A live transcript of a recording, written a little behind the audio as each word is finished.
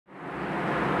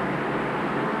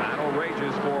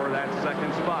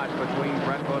second spot between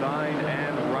Brett Bodine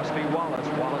and Rusty Wallace.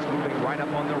 Wallace moving right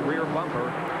up on the rear bumper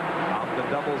of the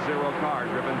 00 car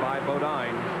driven by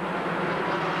Bodine.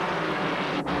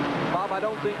 Bob, I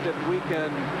don't think that we can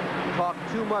talk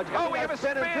too much. Oh, we have a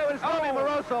spin. It's Robbie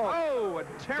Moroso. Oh, a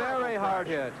terrible Very hard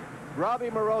hit. Robbie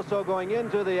Moroso going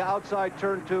into the outside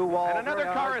turn 2 wall. And another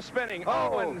car is spinning.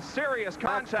 Oh, and serious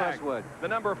contact. Max Prestwood. The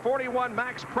number 41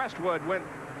 Max Prestwood went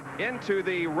into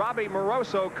the Robbie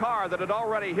Moroso car that had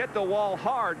already hit the wall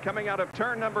hard coming out of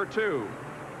turn number 2.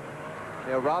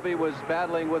 Yeah, Robbie was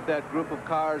battling with that group of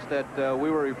cars that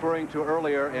we were referring to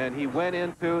earlier, and he went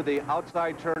into the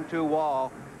outside turn 2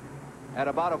 wall at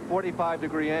about a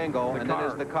 45-degree angle, and then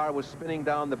as the car was spinning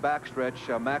down the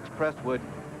backstretch, Max Prestwood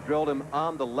drilled him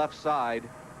on the left side.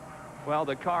 Well,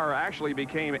 the car actually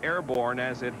became airborne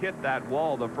as it hit that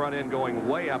wall, the front end going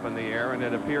way up in the air, and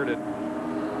it appeared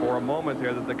for a moment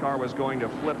there that the car was going to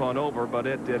flip on over, but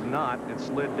it did not. It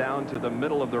slid down to the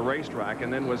middle of the racetrack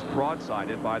and then was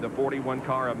broadsided by the 41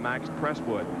 car of Max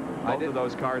Prestwood. Both of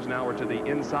those cars now are to the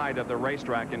inside of the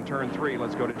racetrack in turn 3.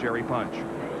 Let's go to Jerry Punch.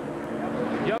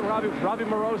 Young Robbie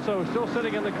Moroso still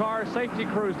sitting in the car. Safety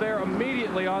crews there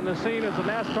immediately on the scene as the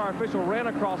NASCAR official ran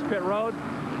across pit road.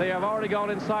 They have already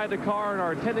gone inside the car and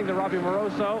are attending to Robbie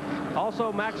Moroso.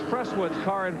 Also, Max Prestwood's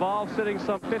car involved, sitting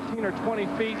some 15 or 20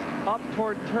 feet up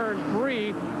toward turn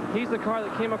 3. He's the car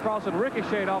that came across and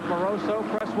ricocheted off Moroso.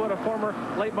 Prestwood, a former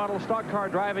late model stock car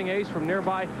driving ace from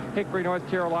nearby Hickory, North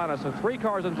Carolina. So 3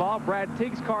 cars involved. Brad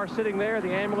Teague's car sitting there.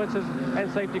 The ambulances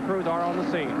and safety crews are on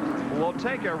the scene. We'll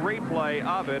take a replay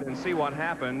of it and see what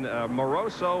happened.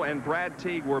 Moroso and Brad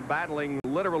Teague were battling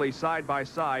literally side by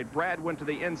side. Brad went to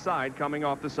the inside coming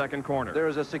off the second corner. There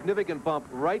is a significant bump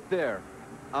right there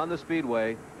on the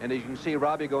speedway, and as you can see,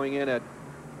 Robbie going in at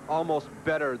almost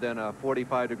better than a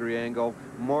 45-degree angle.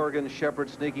 Morgan Shepherd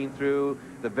sneaking through.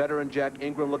 The veteran Jack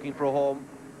Ingram looking for a home.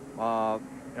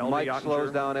 Mike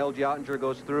slows down. L.G. Ottinger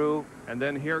goes through. And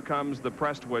then here comes the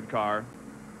Prestwood car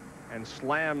and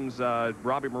slams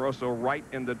Robbie Moroso right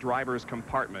in the driver's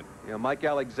compartment. Yeah, Mike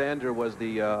Alexander was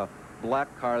the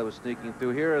black car that was sneaking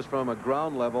through. Here is from a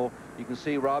ground level. You can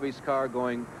see Robbie's car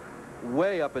going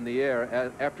way up in the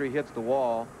air after he hits the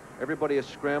wall. Everybody is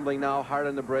scrambling now, hard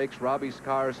on the brakes. Robbie's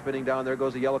car is spinning down. There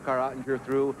goes the yellow car. Ottinger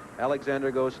through.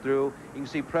 Alexander goes through. You can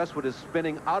see Prestwood is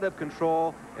spinning out of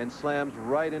control and slams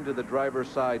right into the driver's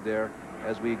side there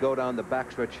as we go down the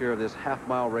backstretch here of this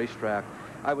half-mile racetrack.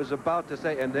 I was about to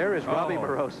say, and there is Robbie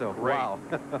Moroso. Great. Wow.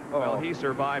 Well, he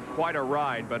survived quite a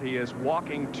ride, but he is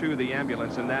walking to the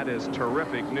ambulance, and that is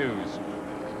terrific news.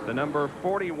 The number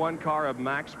 41 car of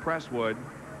Max Prestwood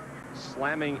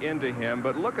slamming into him,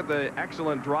 but look at the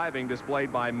excellent driving displayed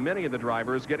by many of the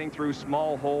drivers, getting through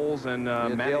small holes and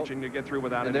managing to get through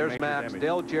without any major damage. And there's Max.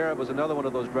 Dale Jarrett was another one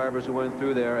of those drivers who went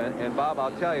through there, and Bob,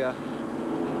 I'll tell you,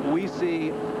 we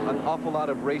see an awful lot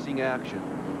of racing action,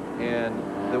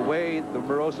 and the way the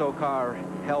Moroso car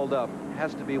held up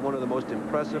has to be one of the most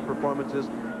impressive performances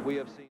we have seen.